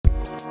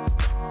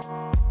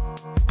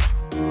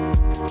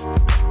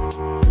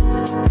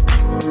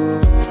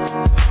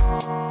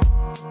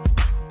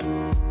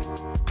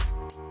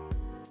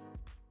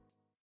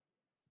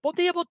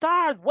dia, boa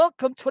tarde.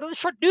 Welcome to another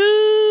short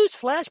news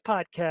flash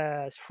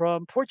podcast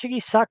from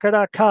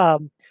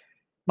PortugueseSoccer.com.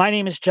 My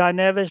name is John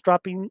Neves,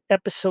 dropping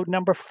episode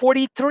number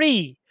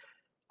 43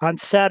 on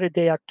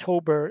Saturday,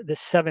 October the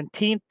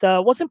 17th.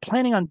 Wasn't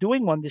planning on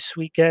doing one this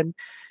weekend.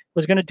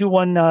 Was going to do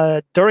one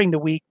during the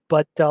week,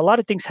 but a lot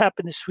of things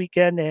happened this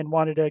weekend and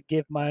wanted to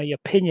give my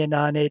opinion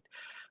on it.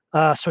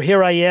 So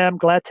here I am,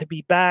 glad to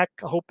be back.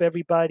 I hope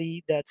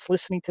everybody that's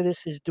listening to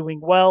this is doing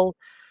well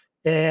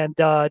and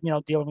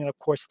dealing with, of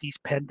course, these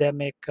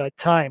pandemic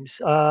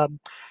times. But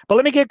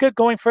let me get good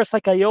going first,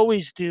 like I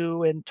always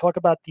do, and talk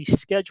about the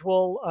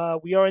schedule.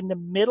 We are in the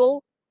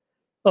middle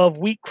of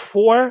week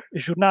 4,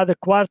 Jornada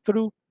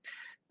Cuatro.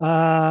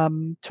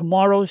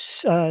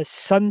 Tomorrow's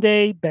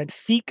Sunday,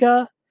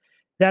 Benfica.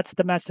 That's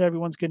the match that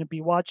everyone's going to be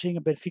watching.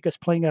 Benfica's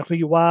playing at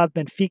Rio Ave.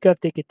 Benfica,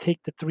 if they could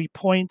take the 3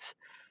 points,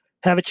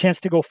 have a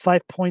chance to go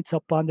 5 points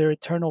up on their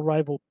eternal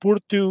rival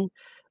Porto.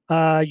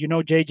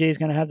 JJ is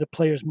going to have the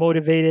players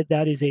motivated.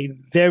 That is a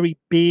very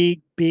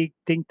big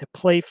thing to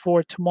play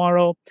for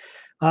tomorrow.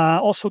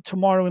 Also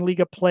tomorrow in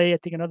Liga Play, I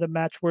think another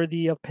match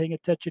worthy of paying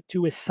attention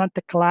to is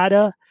Santa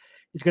Clara.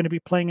 Is going to be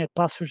playing at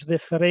Paços de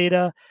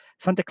Ferreira.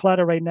 Santa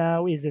Clara right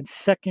now is in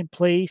second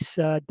place.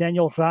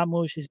 Daniel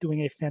Ramos is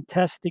doing a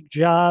fantastic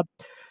job.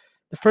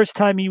 The first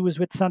time he was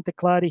with Santa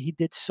Clara, he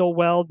did so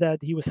well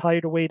that he was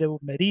hired away to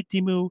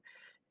Marítimo,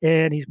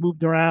 and he's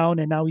moved around,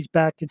 and now he's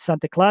back in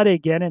Santa Clara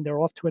again, and they're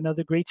off to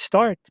another great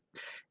start.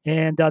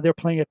 And they're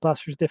playing at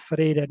Paços de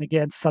Ferreira, and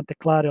again, Santa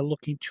Clara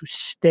looking to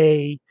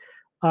stay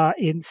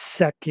in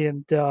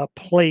second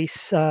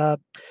place.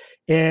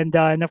 And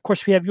of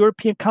course, we have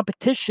European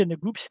competition. The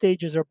group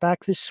stages are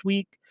back this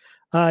week,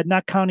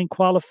 not counting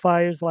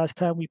qualifiers. Last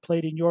time we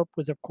played in Europe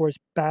was, of course,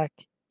 back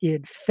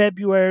in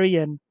February,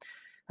 and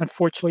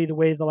unfortunately, the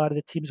way a lot of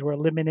the teams were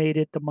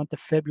eliminated, the month of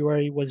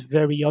February was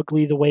very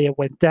ugly, the way it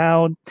went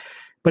down.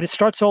 But it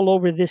starts all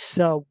over this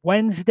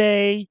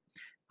Wednesday.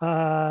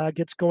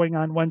 Gets going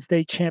on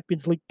Wednesday.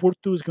 Champions League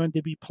Porto is going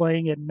to be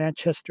playing at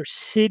Manchester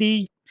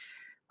City.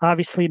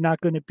 Obviously,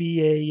 not going to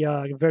be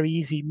a very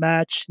easy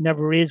match.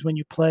 Never is when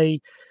you play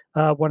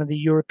one of the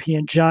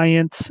European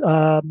giants.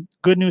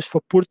 Good news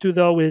for Porto,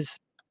 though, is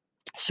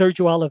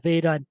Sergio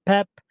Oliveira and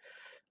Pep.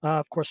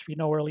 Of course, we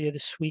know earlier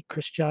this week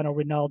Cristiano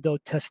Ronaldo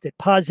tested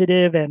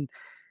positive, and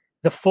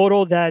the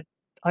photo that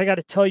I got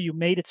to tell you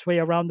made its way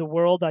around the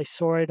world. I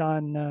saw it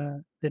on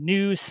the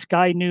news,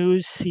 Sky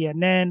News,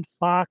 CNN,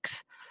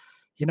 Fox.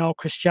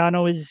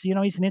 Cristiano is,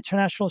 he's an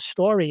international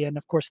story. And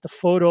of course, the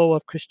photo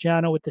of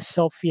Cristiano with the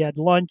selfie at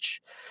lunch,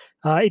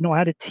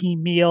 had a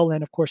team meal.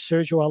 And of course,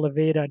 Sergio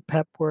Oliveira and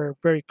Pep were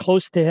very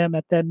close to him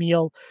at that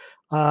meal.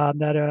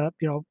 That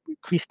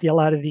increased a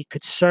lot of the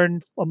concern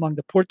among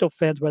the Porto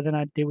fans whether or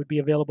not they would be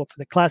available for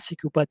the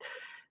Clásico. But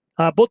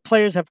both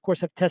players, of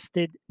course, have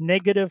tested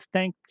negative,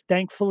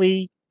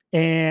 thankfully,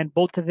 and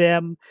both of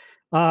them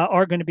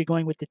are going to be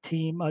going with the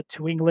team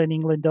to England.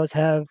 England does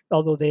have,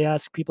 although they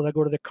ask people that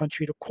go to the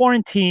country to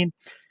quarantine,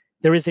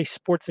 there is a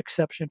sports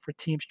exception for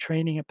teams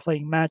training and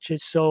playing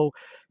matches. So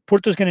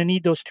Porto's going to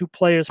need those 2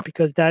 players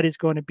because that is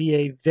going to be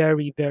a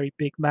very, very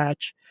big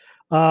match.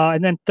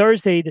 And then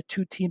Thursday, the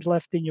 2 teams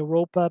left in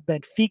Europa,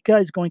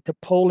 Benfica is going to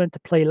Poland to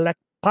play Lech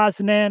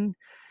Poznan.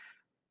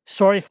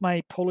 Sorry if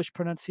my Polish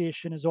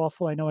pronunciation is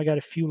awful. I know I got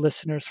a few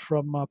listeners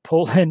from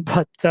Poland,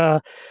 but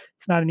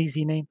it's not an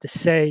easy name to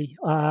say.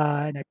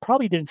 And I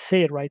probably didn't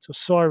say it right, so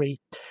sorry.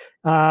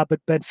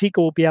 But Benfica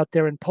will be out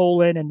there in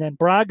Poland, and then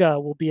Braga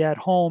will be at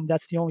home.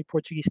 That's the only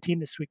Portuguese team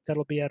this week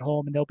that'll be at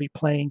home, and they'll be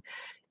playing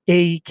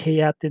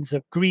AEK Athens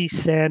of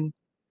Greece. And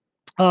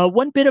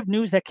one bit of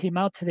news that came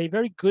out today,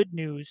 very good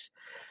news,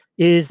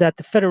 is that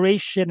the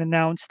federation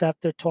announced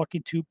after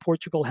talking to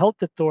Portugal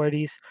health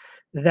authorities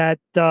that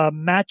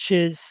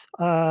matches,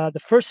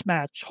 the first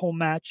match, home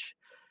match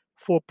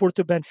for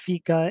Porto,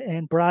 Benfica,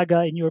 and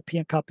Braga in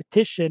European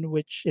competition,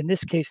 which in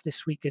this case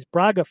this week is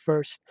Braga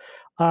first,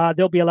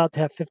 they'll be allowed to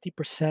have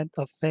 50%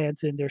 of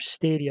fans in their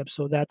stadium.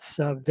 So that's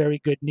very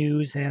good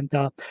news. And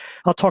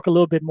I'll talk a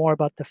little bit more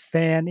about the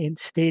fan in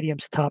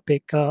stadiums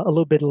topic a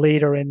little bit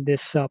later in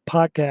this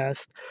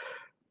podcast.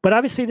 But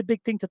obviously, the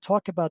big thing to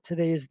talk about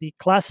today is the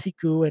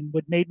Clásico and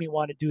what made me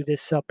want to do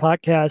this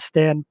podcast.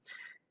 And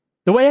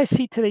the way I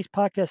see today's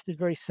podcast is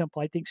very simple.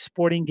 I think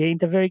Sporting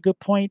gained a very good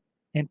point,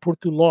 and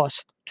Porto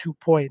lost 2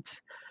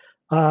 points.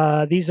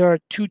 These are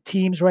 2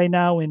 teams right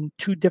now in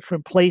 2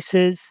 different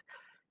places.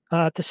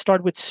 To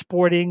start with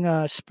Sporting,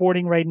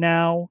 Sporting right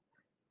now,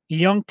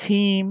 young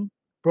team,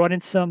 brought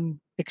in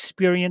some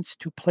experience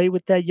to play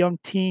with that young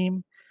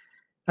team.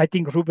 I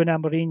think Ruben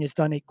Amorim has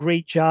done a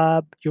great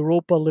job.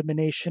 Europa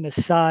elimination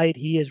aside,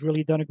 he has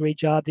really done a great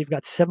job. They've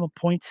got 7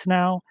 points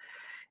now,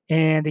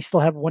 and they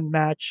still have 1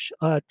 match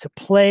to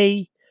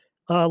play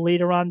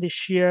later on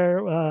this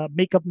year.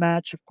 Makeup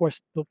match, of course,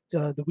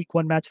 the week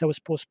 1 match that was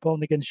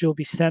postponed against Gil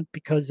Vicente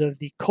because of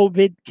the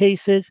COVID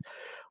cases.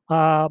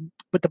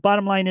 But the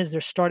bottom line is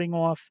they're starting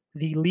off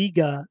the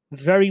Liga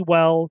very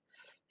well.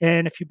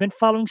 And if you've been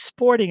following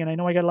Sporting, and I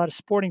know I got a lot of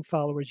Sporting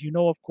followers,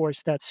 of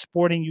course, that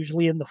Sporting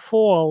usually in the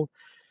fall,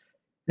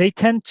 they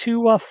tend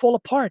to fall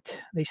apart.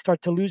 They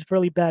start to lose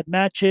really bad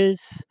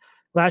matches.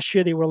 Last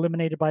year, they were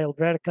eliminated by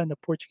Alverca in the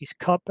Portuguese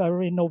Cup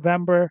in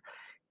November.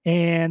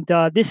 And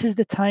this is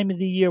the time of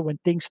the year when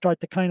things start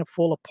to kind of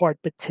fall apart.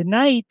 But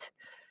tonight,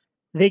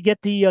 they get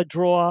the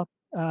draw.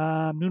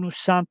 Nuno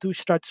Santos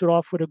starts it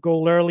off with a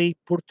goal early.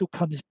 Porto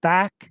comes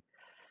back.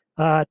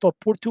 I thought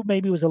Porto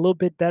maybe was a little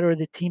bit better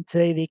the team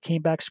today. They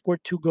came back, scored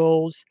 2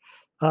 goals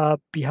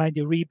behind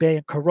Uribe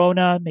and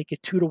Corona, make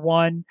it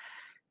 2-1.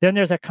 Then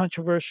there's a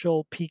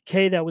controversial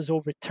PK that was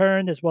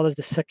overturned, as well as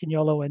the second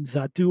yellow and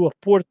Zadu of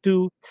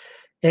Porto.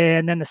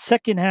 And then the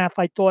second half,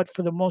 I thought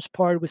for the most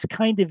part was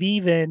kind of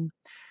even.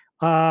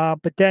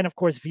 But then, of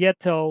course,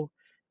 Vieto,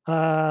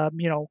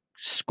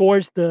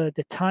 scores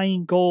the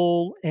tying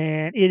goal,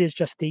 and it is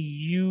just a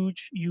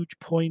huge, huge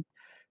point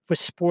for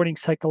Sporting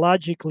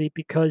psychologically,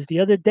 because the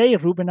other day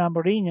Ruben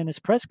Amorim in his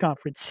press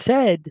conference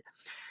said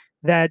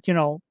that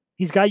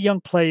he's got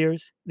young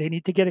players, they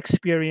need to get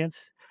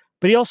experience,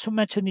 but he also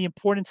mentioned the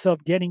importance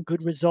of getting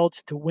good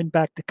results to win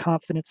back the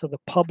confidence of the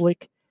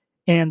public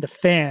and the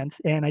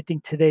fans. And I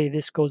think today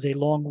this goes a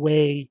long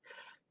way,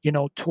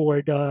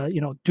 toward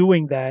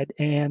doing that.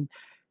 And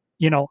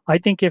I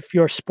think if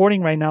you're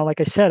Sporting right now,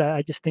 like I said,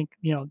 I just think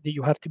that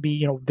you have to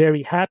be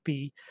very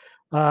happy.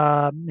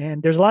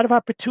 And there's a lot of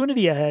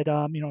opportunity ahead.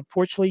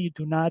 Unfortunately, you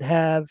do not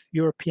have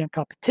European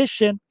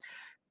competition,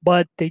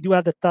 but they do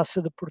have the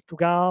Taça de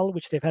Portugal,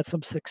 which they've had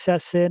some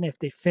success in. If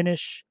they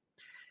finish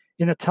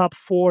in the top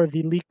 4 of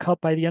the League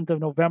Cup by the end of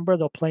November,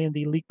 they'll play in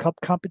the League Cup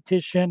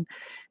competition,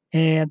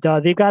 and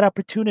they've got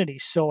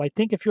opportunities. So I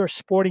think if you're a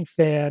Sporting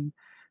fan,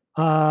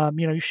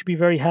 you should be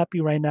very happy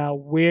right now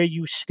where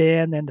you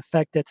stand, and the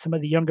fact that some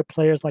of the younger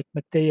players like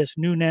Mateus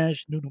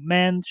Nunes, Nuno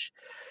Mendes,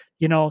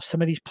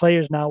 some of these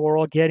players now are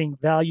all getting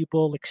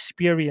valuable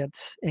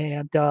experience.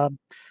 And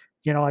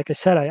like I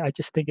said, I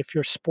just think if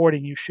you're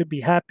Sporting, you should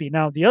be happy.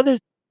 Now the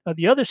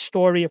other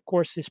story, of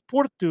course, is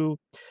Porto,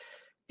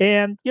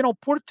 and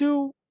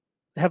Porto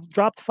have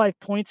dropped 5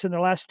 points in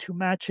their last 2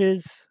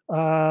 matches.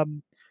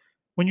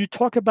 When you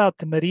talk about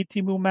the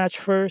Marítimo match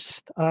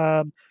first,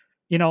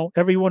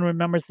 everyone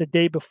remembers the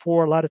day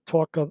before, a lot of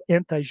talk of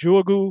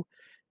anti-jogo.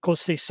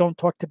 Conceição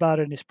talked about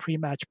it in his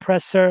pre-match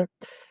presser.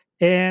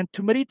 And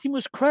to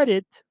Marítimo's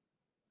credit,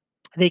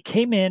 they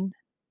came in,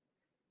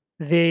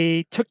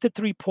 they took the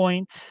 3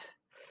 points,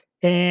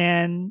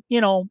 and,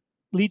 Lito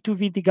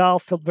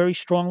Vidigal felt very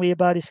strongly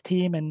about his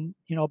team and,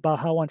 about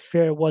how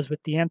unfair it was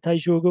with the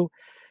anti-jogo.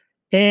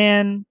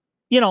 And,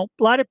 a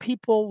lot of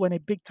people, when a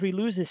big three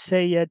loses,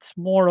 say it's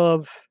more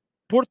of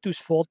Porto's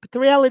fault. But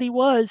the reality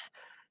was,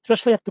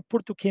 especially after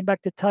Porto came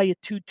back to tie it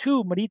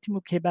 2-2,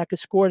 Marítimo came back and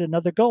scored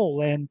another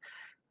goal. And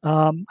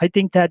I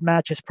think that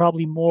match is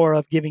probably more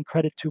of giving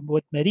credit to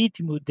what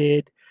Marítimo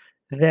did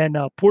than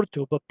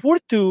Porto. But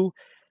Porto,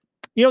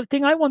 the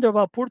thing I wonder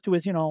about Porto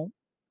is,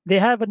 they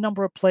have a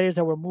number of players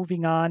that were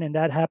moving on, and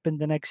that happened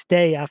the next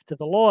day after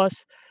the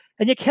loss.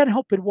 And you can't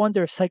help but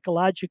wonder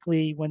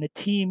psychologically, when a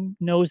team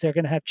knows they're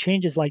going to have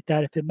changes like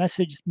that, if it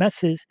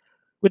messes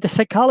with the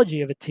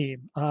psychology of a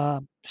team.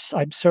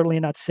 I'm certainly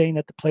not saying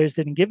that the players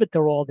didn't give it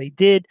their all. They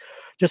did,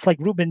 just like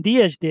Ruben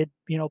Diaz did,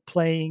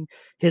 playing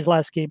his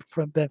last game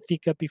from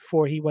Benfica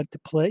before he went to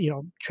play,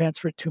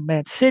 transferred to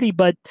Man City.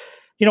 But,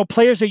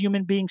 players are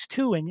human beings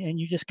too. And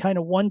you just kind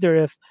of wonder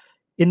if,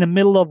 in the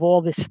middle of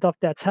all this stuff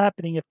that's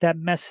happening, if that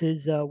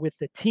messes with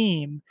the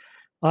team.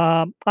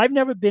 I've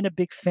never been a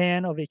big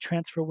fan of a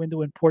transfer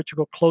window in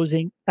Portugal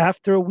closing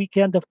after a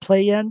weekend of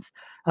play ends.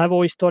 I've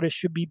always thought it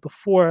should be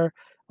before.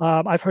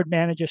 I've heard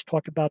managers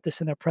talk about this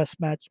in their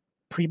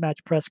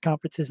pre-match press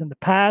conferences in the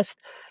past,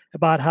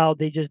 about how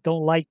they just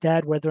don't like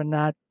that, whether or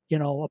not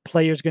a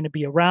player is going to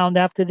be around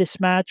after this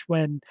match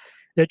when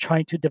they're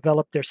trying to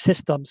develop their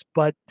systems.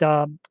 But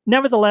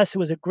nevertheless, it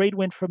was a great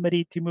win for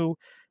Marítimo,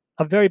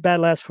 a very bad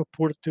loss for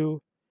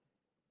Porto.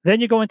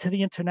 Then you go into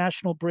the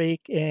international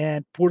break,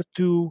 and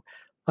Porto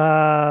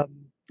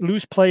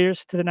lose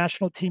players to the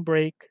national team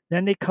break.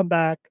 Then they come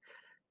back.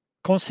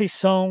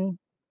 Conceição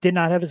did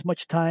not have as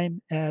much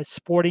time as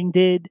Sporting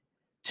did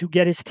to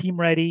get his team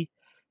ready.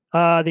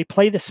 They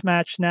play this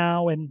match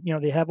now, and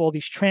they have all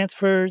these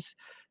transfers.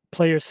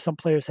 Some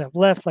players have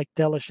left, like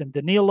Delis and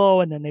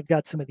Danilo, and then they've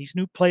got some of these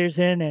new players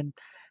in. And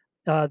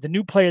the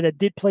new player that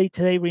did play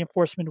today,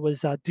 reinforcement,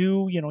 was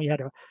Zadu. He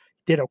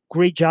did a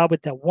great job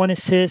with that 1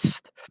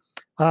 assist.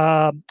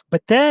 But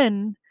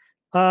then,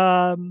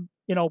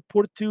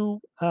 Porto,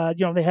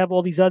 they have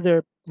all these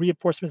other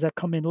reinforcements that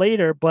come in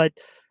later. But,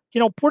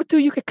 Porto,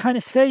 you could kind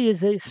of say,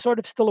 is sort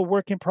of still a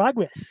work in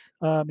progress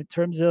in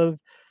terms of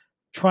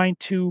trying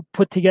to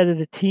put together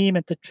the team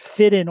and to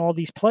fit in all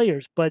these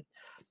players. But,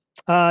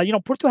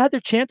 Porto had their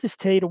chances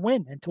today to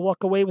win and to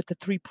walk away with the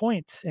 3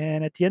 points.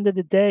 And at the end of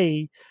the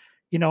day,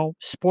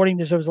 Sporting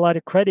deserves a lot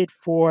of credit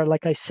for,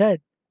 like I said,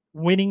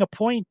 winning a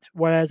point,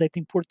 whereas I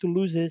think Porto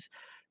loses,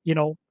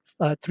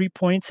 3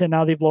 points, and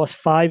now they've lost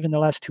 5 in the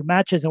last 2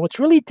 matches. And what's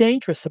really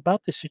dangerous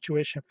about this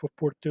situation for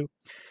Porto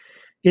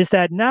is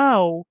that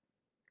now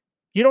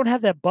you don't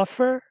have that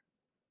buffer.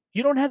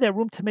 You don't have that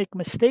room to make a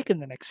mistake in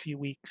the next few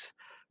weeks,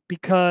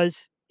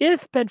 because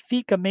if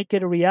Benfica make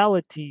it a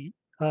reality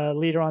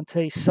later on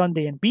today,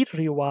 Sunday, and beat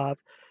Rio Ave,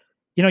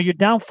 you're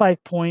down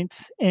 5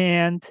 points,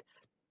 and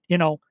you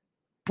know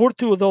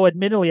Porto, though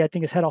admittedly I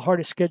think has had a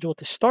harder schedule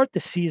to start the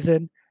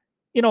season.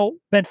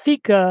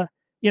 Benfica,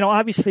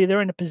 obviously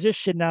they're in a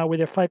position now where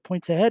they're 5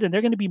 points ahead, and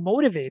they're going to be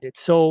motivated.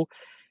 So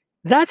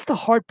that's the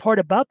hard part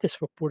about this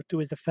for Porto,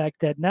 is the fact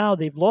that now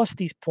they've lost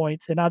these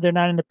points, and now they're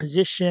not in a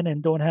position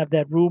and don't have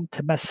that room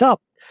to mess up.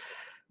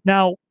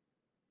 Now,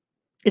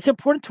 it's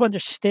important to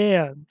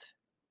understand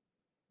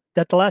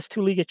that the last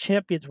two League of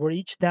Champions were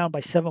each down by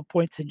 7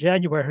 points in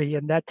January,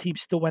 and that team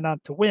still went on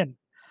to win.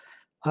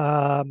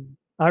 I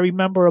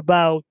remember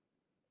about,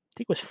 I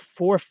think it was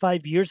 4 or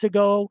 5 years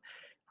ago,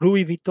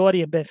 Rui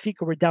Vitória and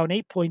Benfica were down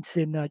 8 points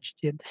in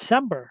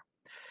December.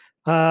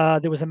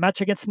 There was a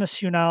match against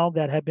Nacional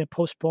that had been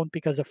postponed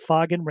because of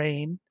fog and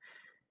rain.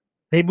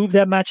 They moved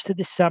that match to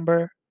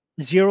December,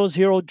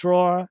 0-0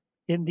 draw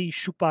in the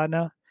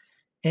Chupana,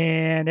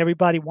 and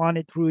everybody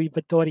wanted Rui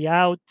Vitória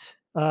out.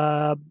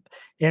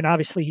 And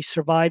obviously he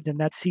survived, and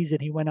that season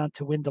he went on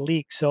to win the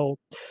league. So,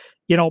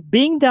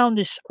 being down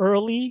this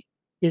early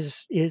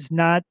is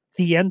not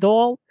the end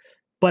all,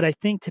 but I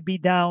think to be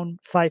down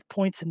 5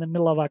 points in the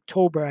middle of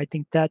October, I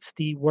think that's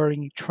the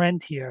worrying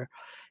trend here.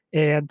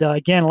 And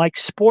again, like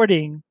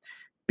Sporting,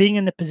 being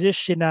in the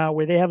position now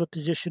where they have a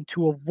position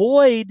to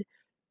avoid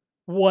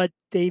what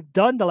they've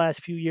done the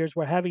last few years,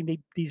 where having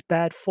these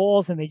bad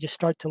falls and they just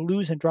start to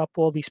lose and drop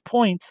all these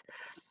points,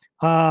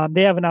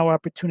 they have now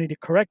opportunity to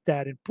correct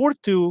that. And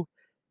Porto,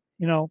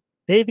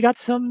 they've got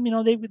some,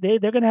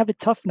 they're going to have it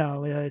tough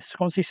now.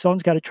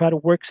 Conceição's got to try to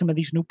work some of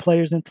these new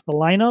players into the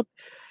lineup.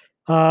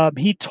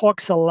 He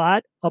talks a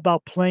lot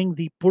about playing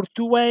the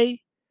Porto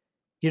way.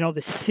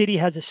 The city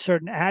has a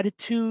certain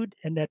attitude,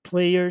 and that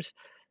players,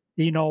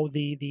 basically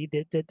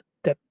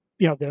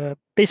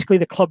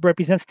the club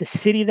represents the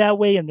city that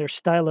way, and their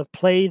style of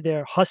play,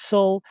 their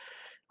hustle.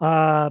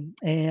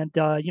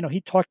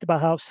 He talked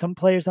about how some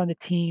players on the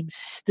team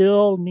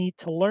still need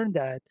to learn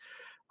that.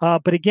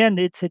 But again,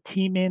 it's a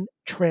team in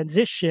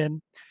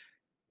transition.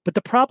 But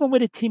the problem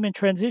with a team in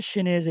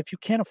transition is if you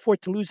can't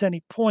afford to lose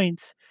any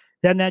points,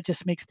 then that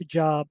just makes the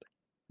job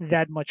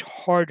that much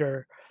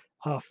harder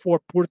for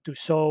Porto.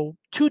 So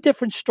two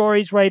different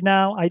stories right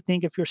now. I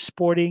think if you're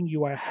Sporting,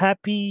 you are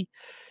happy.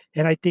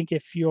 And I think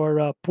if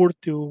you're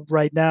Porto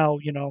right now,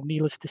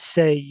 needless to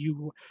say,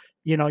 you're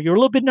a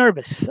little bit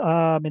nervous,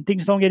 and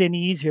things don't get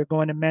any easier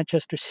going to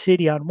Manchester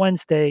City on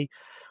Wednesday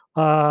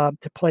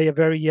to play a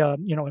very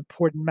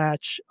important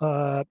match.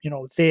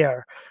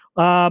 There.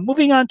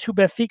 Moving on to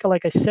Benfica,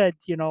 like I said,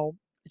 a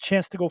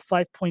chance to go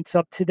 5 points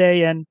up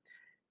today, and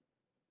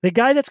the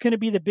guy that's going to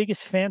be the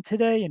biggest fan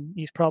today, and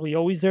he's probably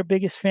always their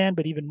biggest fan,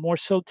 but even more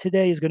so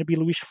today, is going to be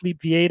Luis Felipe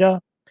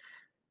Vieira.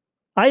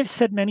 I've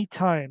said many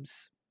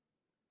times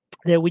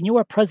that when you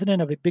are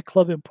president of a big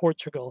club in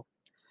Portugal,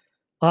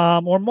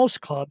 or most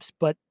clubs,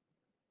 but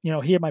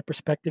here my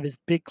perspective is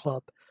big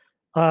club.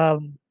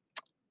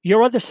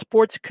 Your other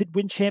sports could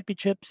win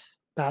championships: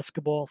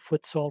 basketball,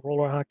 futsal,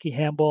 roller hockey,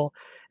 handball.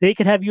 They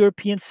could have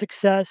European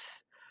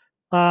success,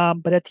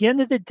 but at the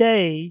end of the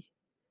day,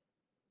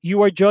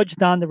 you are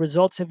judged on the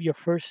results of your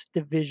first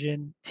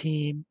division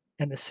team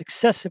and the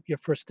success of your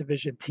first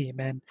division team.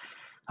 And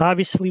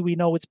obviously, we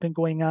know what's been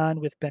going on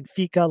with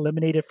Benfica,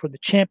 eliminated from the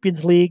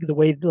Champions League, the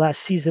way the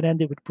last season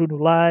ended with Bruno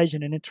Lage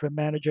and an interim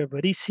manager,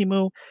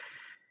 Verissimo.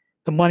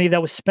 The money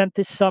that was spent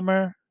this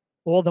summer,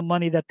 all the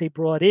money that they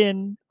brought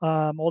in,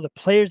 all the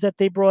players that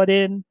they brought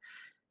in.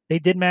 They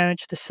did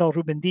manage to sell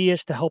Ruben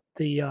Dias to help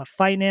the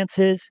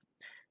finances.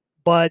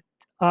 But,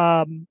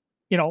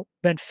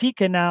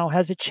 Benfica now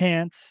has a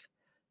chance,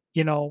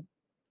 to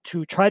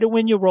try to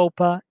win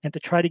Europa and to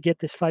try to get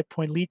this 5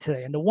 point lead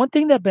today. And the one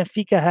thing that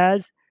Benfica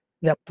has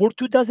that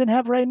Porto doesn't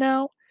have right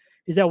now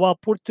is that while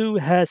Porto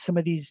has some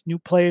of these new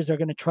players they're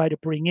going to try to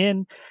bring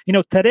in,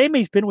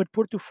 Tareme's been with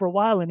Porto for a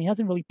while and he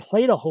hasn't really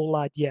played a whole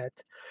lot yet.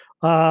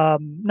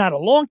 Not a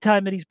long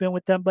time that he's been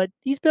with them, but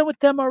he's been with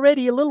them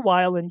already a little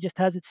while and he just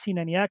hasn't seen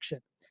any action.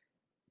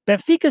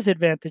 Benfica's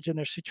advantage in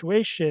their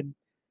situation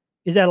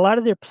is that a lot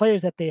of their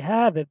players that they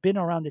have been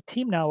around the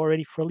team now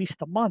already for at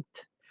least a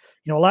month.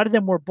 A lot of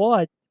them were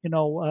bought,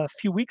 a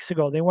few weeks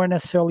ago. They weren't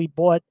necessarily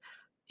bought,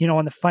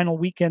 on the final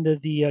weekend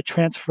of the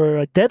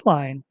transfer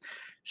deadline.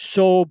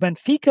 So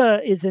Benfica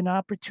is an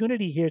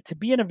opportunity here to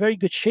be in a very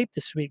good shape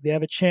this week. They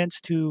have a chance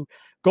to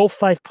go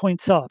 5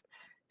 points up.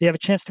 They have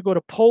a chance to go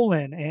to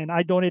Poland, and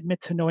I don't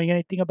admit to knowing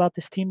anything about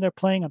this team they're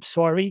playing. I'm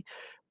sorry.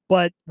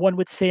 But one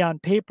would say on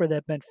paper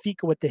that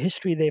Benfica, with the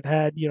history they've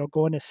had,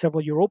 going to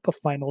several Europa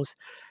finals,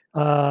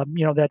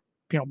 that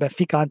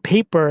Benfica on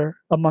paper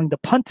among the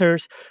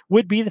punters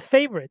would be the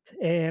favorite.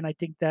 And I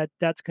think that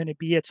that's going to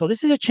be it. So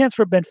this is a chance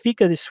for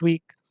Benfica this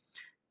week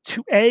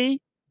to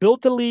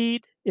build the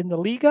lead in the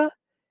Liga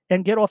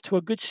and get off to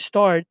a good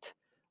start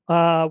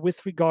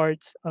with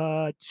regards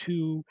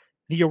to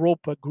the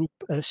Europa group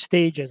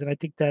stages. And I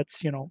think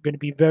that's, going to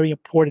be very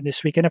important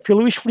this week. And if you're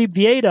Luis Felipe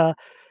Vieira,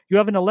 you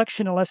have an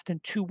election in less than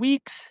 2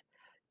 weeks.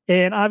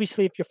 And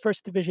obviously, if your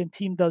first division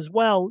team does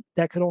well,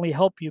 that could only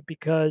help you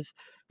because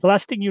the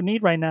last thing you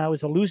need right now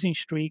is a losing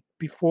streak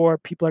before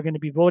people are going to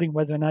be voting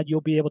whether or not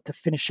you'll be able to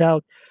finish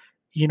out,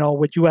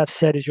 what you have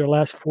said is your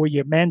last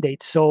 4-year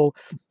mandate. So,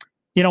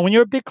 when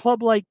you're a big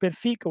club like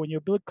Benfica, when you're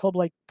a big club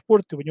like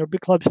Porto, when you're a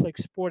big club like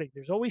Sporting,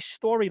 there's always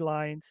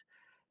storylines.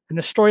 And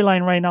the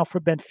storyline right now for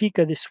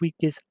Benfica this week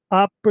is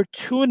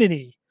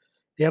opportunity.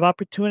 They have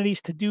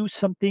opportunities to do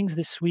some things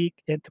this week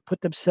and to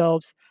put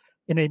themselves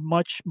in a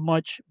much,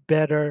 much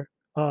better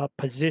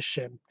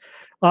position.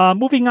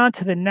 Moving on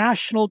to the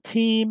national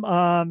team.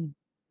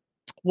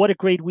 What a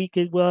great week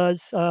it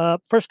was.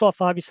 First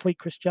off, obviously,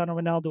 Cristiano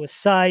Ronaldo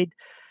aside,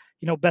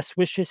 best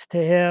wishes to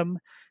him.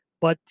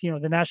 But,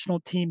 the national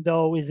team,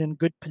 though, is in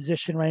good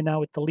position right now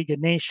with the League of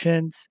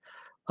Nations.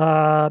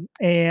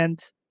 And,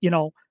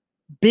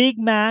 big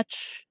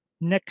match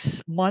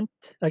next month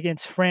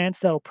against France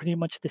that'll pretty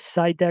much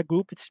decide that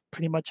group. It's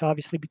pretty much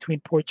obviously between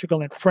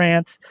Portugal and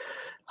France.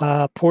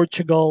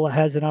 Portugal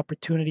has an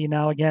opportunity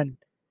now. Again,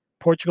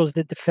 Portugal is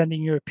the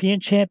defending European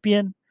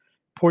champion.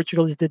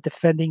 Portugal is the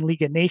defending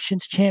League of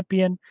Nations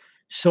champion.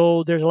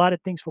 So there's a lot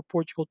of things for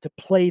Portugal to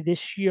play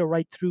this year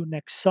right through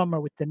next summer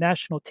with the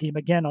national team.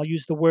 Again, I'll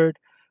use the word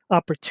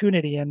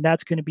opportunity, and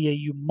that's going to be a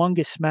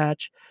humongous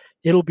match.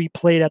 It'll be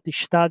played at the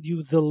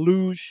Estádio da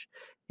Luz,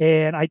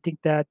 and I think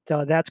that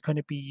that's going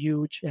to be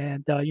huge.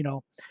 And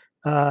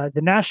the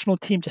national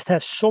team just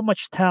has so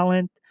much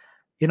talent.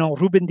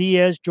 Ruben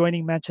Diaz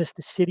joining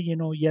Manchester City.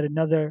 Yet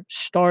another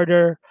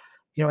starter.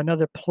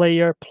 Another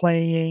player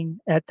playing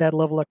at that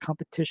level of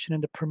competition in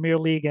the Premier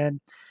League.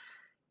 And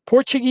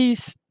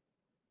Portuguese,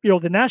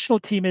 the national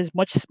team is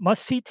much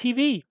must-see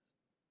TV.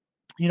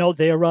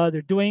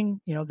 They're doing,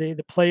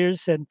 the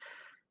players, and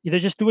they're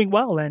just doing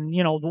well. And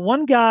the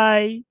one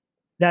guy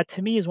that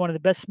to me is one of the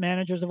best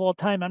managers of all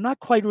time. I'm not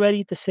quite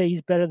ready to say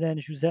he's better than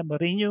Jose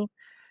Mourinho,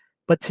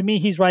 but to me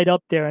he's right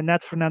up there, and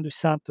that's Fernando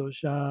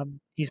Santos.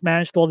 He's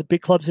managed all the big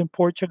clubs in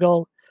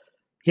Portugal.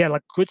 He had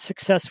good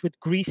success with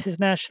Greece's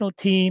national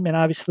team, and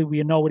obviously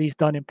we know what he's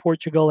done in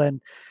Portugal.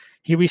 And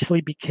he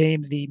recently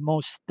became the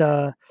most,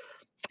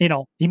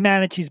 he's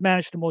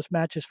managed the most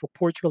matches for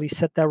Portugal. He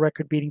set that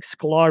record beating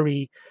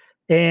Scolari.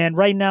 And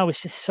right now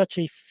it's just such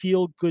a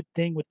feel-good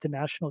thing with the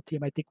national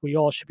team. I think we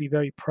all should be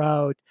very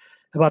proud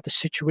about the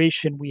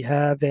situation we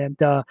have. And,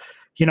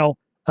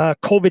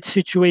 COVID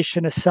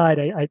situation aside,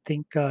 I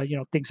think,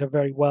 things are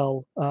very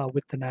well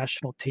with the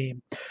national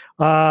team.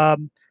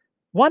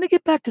 Want to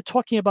get back to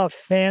talking about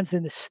fans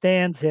in the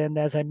stands. And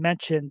as I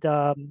mentioned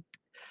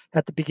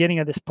at the beginning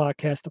of this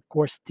podcast, of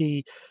course,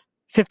 the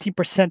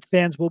 15%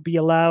 fans will be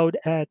allowed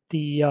at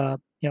the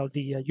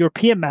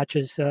European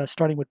matches,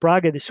 starting with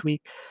Braga this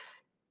week.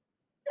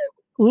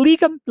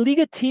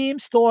 Liga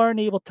teams still aren't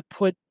able to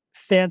put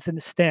fans in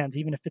the stands,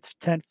 even if it's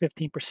 10,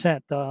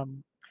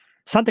 15%.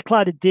 Santa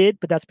Clara did,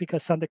 but that's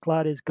because Santa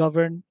Clara is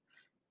governed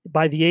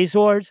by the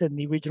Azores, and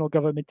the regional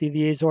government of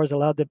the Azores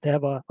allowed them to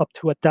have up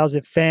to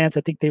 1,000 fans.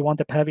 I think they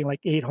wound up having like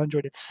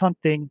 800 and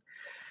something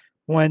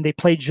when they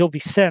played Gil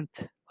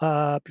Vicente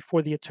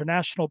before the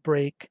international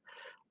break.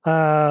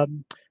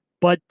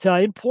 But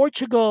in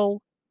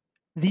Portugal,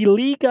 the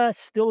Liga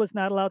still is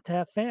not allowed to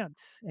have fans,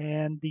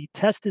 and the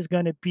test is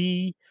going to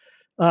be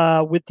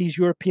with these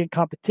European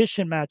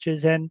competition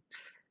matches. And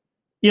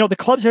the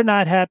clubs are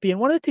not happy. And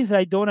one of the things that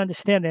I don't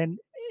understand, and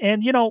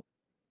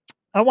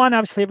I want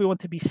obviously everyone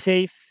to be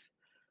safe.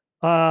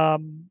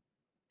 And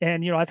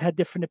I've had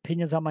different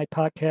opinions on my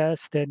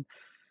podcast, and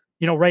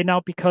right now,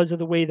 because of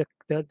the way the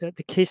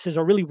cases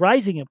are really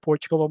rising in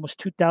Portugal, almost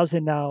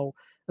 2,000 now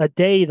a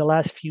day the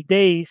last few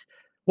days,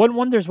 one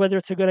wonders whether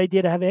it's a good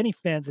idea to have any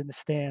fans in the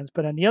stands.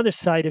 But on the other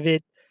side of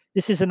it,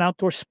 this is an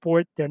outdoor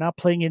sport. They're not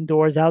playing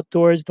indoors.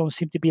 Outdoors don't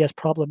seem to be as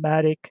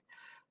problematic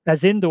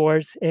as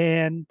indoors.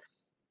 And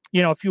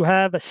if you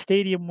have a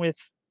stadium with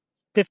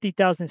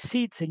 50,000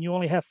 seats and you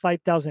only have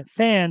 5,000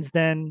 fans,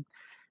 then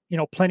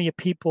plenty of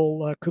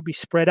people could be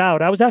spread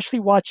out. I was actually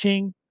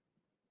watching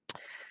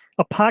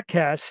a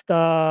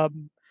podcast.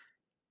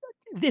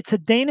 It's a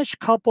Danish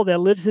couple that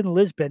lives in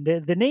Lisbon.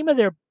 The name of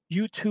their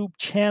YouTube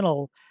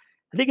channel,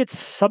 I think it's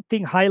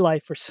something High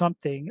Life or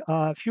something.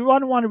 If you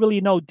want to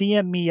really know,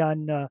 DM me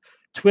on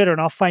Twitter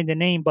and I'll find the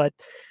name. But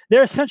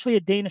they're essentially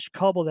a Danish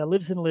couple that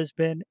lives in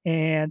Lisbon,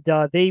 and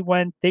they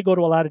go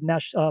to a lot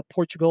of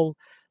Portugal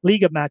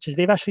Liga matches.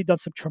 They've actually done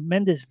some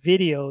tremendous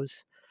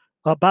videos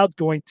about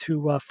going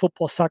to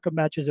soccer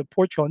matches in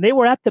Portugal. And they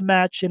were at the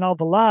match in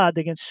Alvalade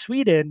against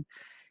Sweden.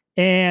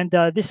 And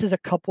this is a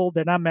couple.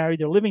 They're not married.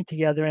 They're living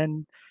together.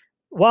 And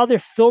while they're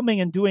filming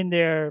and doing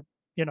their,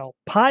 their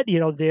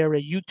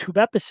YouTube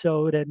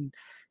episode, and,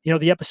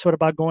 the episode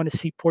about going to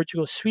see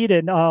Portugal,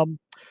 Sweden,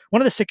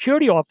 one of the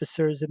security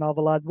officers in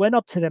Alvalade went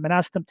up to them and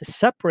asked them to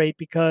separate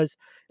because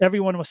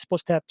everyone was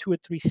supposed to have 2 or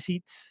 3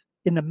 seats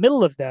in the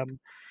middle of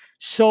them.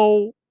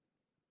 So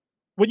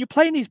when you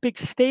play in these big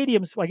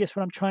stadiums, I guess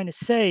what I'm trying to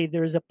say,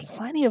 there is a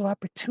plenty of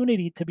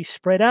opportunity to be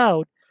spread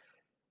out.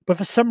 But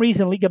for some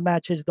reason, Liga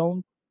matches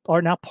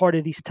are not part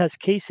of these test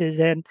cases.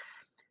 And,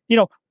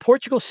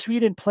 Portugal,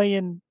 Sweden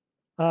playing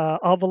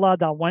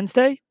Alvalade on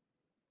Wednesday.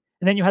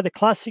 And then you had the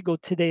Clásico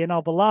today in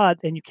Alvalade,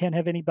 and you can't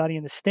have anybody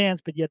in the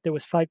stands, but yet there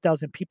was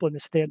 5,000 people in the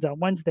stands on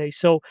Wednesday.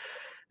 So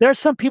there are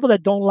some people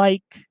that don't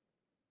like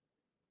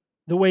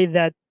the way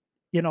that,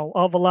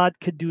 Alvalade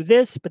could do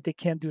this, but they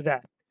can't do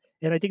that.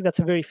 And I think that's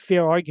a very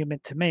fair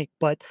argument to make.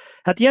 But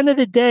at the end of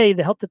the day,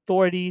 the health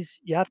authorities,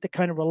 you have to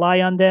kind of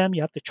rely on them.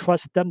 You have to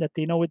trust them that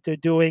they know what they're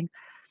doing.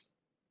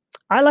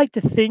 I like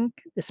to think,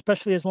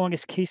 especially as long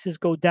as cases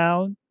go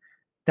down,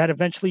 that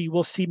eventually you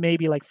will see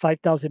maybe like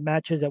 5,000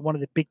 matches at one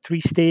of the big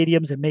three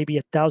stadiums and maybe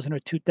 1,000 or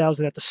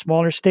 2,000 at the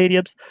smaller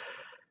stadiums.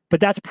 But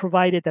that's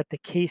provided that the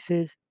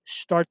cases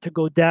start to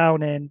go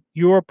down. And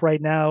Europe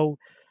right now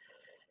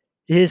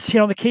is,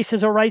 the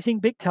cases are rising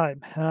big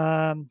time.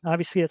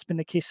 Obviously, that's been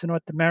the case in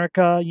North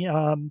America.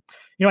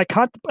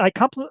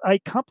 I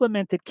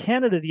complimented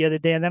Canada the other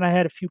day, and then I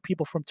had a few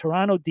people from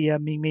Toronto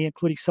DMing me,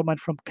 including someone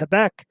from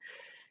Quebec,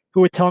 who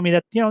were telling me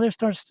that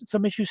there's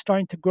some issues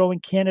starting to grow in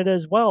Canada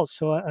as well.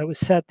 So I was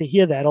sad to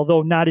hear that,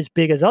 although not as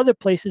big as other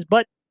places,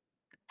 but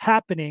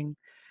happening.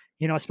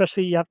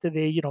 Especially after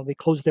they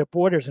closed their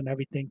borders and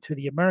everything to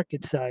the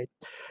American side.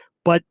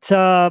 But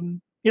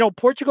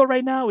Portugal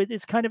right now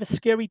it's kind of a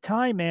scary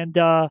time, and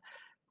I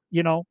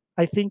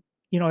think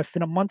if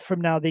in a month from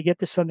now they get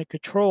this under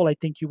control, I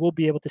think you will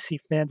be able to see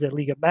fans at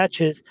Liga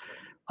matches.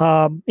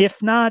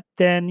 If not,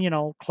 then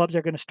clubs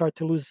are going to start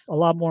to lose a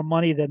lot more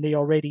money than they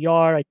already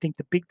are. I think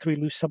the big three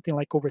lose something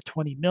like over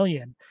 20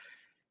 million.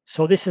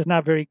 So this is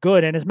not very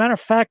good. And as a matter of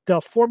fact,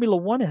 Formula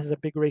One has a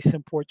big race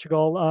in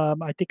Portugal.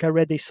 I think I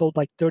read they sold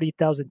like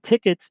 30,000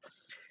 tickets,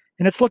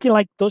 and it's looking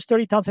like those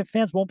 30,000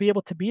 fans won't be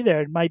able to be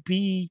there. It might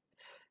be,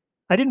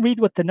 I didn't read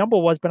what the number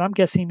was, but I'm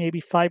guessing maybe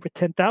 5 or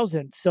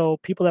 10,000. So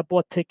people that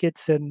bought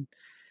tickets and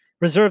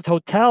reserved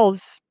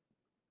hotels,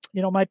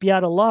 might be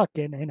out of luck.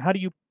 And how do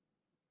you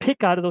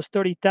pick out of those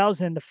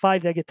 30,000 the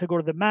five that get to go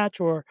to the match?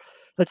 Or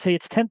let's say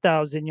it's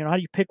 10,000, how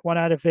do you pick one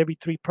out of every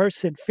three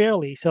person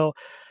fairly? So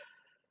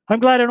I'm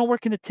glad I don't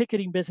work in the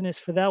ticketing business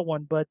for that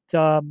one. But,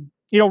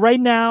 right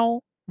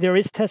now there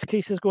is test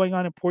cases going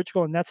on in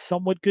Portugal, and that's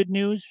somewhat good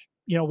news,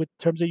 with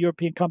terms of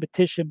European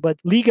competition. But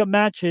Liga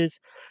matches,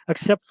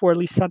 except for at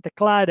least Santa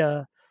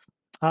Clara,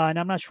 and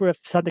I'm not sure if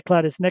Santa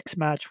Clara's next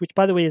match, which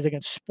by the way is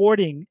against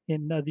Sporting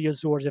in the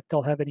Azores, if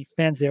they'll have any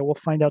fans there, we'll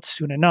find out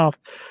soon enough.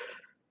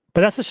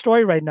 But that's the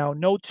story right now.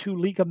 No two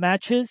Liga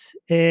matches,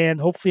 and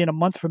hopefully in a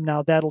month from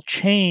now that'll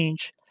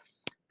change,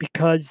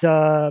 because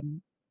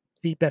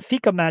the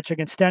Benfica match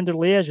against Standard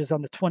Liège is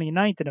on the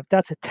 29th, and if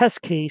that's a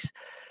test case,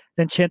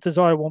 then chances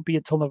are it won't be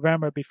until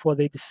November before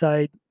they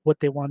decide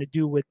what they want to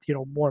do with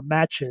more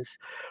matches.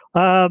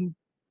 I'm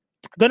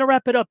going to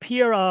wrap it up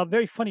here. A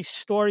very funny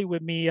story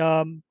with me.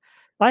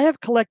 I have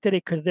collected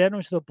a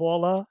Cadernos de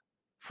Bola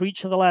for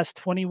each of the last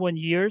 21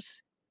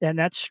 years, and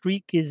that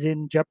streak is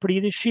in jeopardy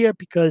this year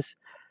because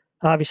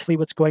obviously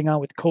what's going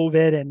on with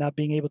COVID and not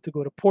being able to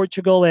go to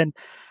Portugal. And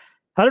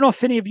I don't know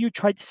if any of you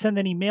tried to send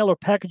any mail or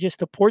packages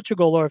to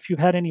Portugal, or if you've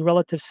had any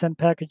relatives send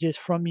packages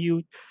from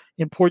you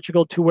in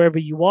Portugal to wherever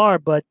you are,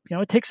 but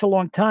it takes a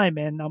long time,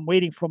 and I'm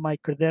waiting for my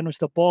Cadernos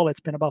de Bola. It's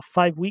been about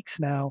 5 weeks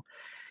now,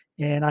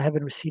 and I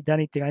haven't received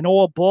anything. I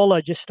know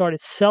Bola just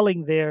started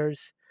selling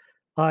theirs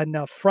on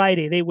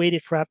Friday. They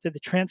waited for after the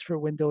transfer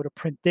window to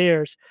print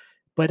theirs,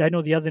 but I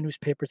know the other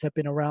newspapers have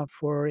been around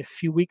for a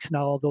few weeks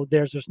now, although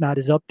theirs is not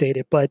as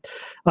updated. But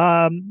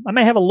I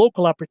may have a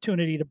local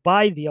opportunity to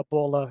buy the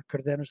Bola,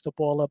 Cadernos de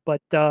Bola,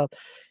 but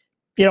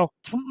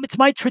it's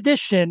my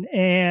tradition,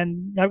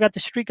 and I've got the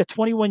streak of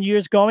 21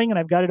 years going, and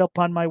I've got it up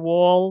on my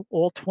wall,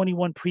 all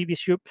 21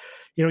 previous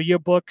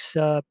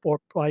yearbooks, or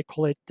I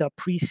call it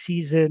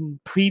preseason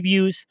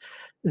previews,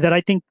 that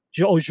I think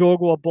O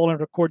Jogo or Bola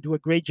and Record do a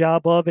great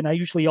job of, and I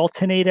usually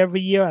alternate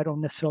every year. I don't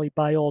necessarily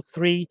buy all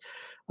three.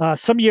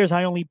 Some years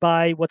I only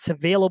buy what's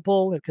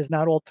available because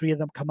not all three of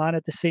them come on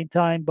at the same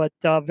time, but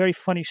very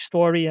funny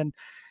story, and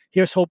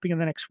here's hoping in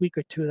the next week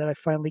or two that I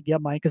finally get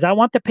mine, because I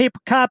want the paper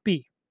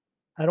copy.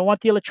 I don't want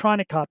the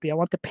electronic copy. I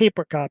want the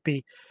paper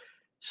copy.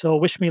 So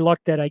wish me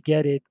luck that I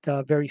get it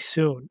very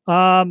soon.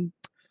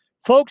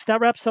 Folks, that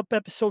wraps up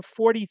episode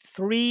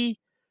 43.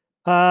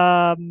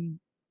 Thank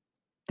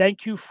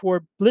you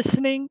for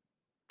listening.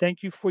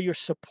 Thank you for your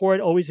support.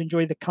 Always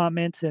enjoy the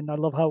comments, and I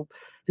love how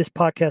this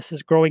podcast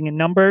is growing in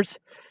numbers,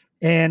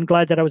 and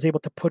glad that I was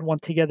able to put one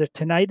together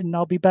tonight, and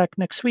I'll be back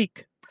next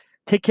week.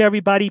 Take care,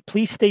 everybody.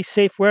 Please stay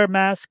safe, wear a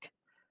mask,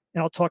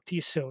 and I'll talk to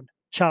you soon.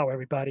 Ciao,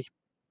 everybody.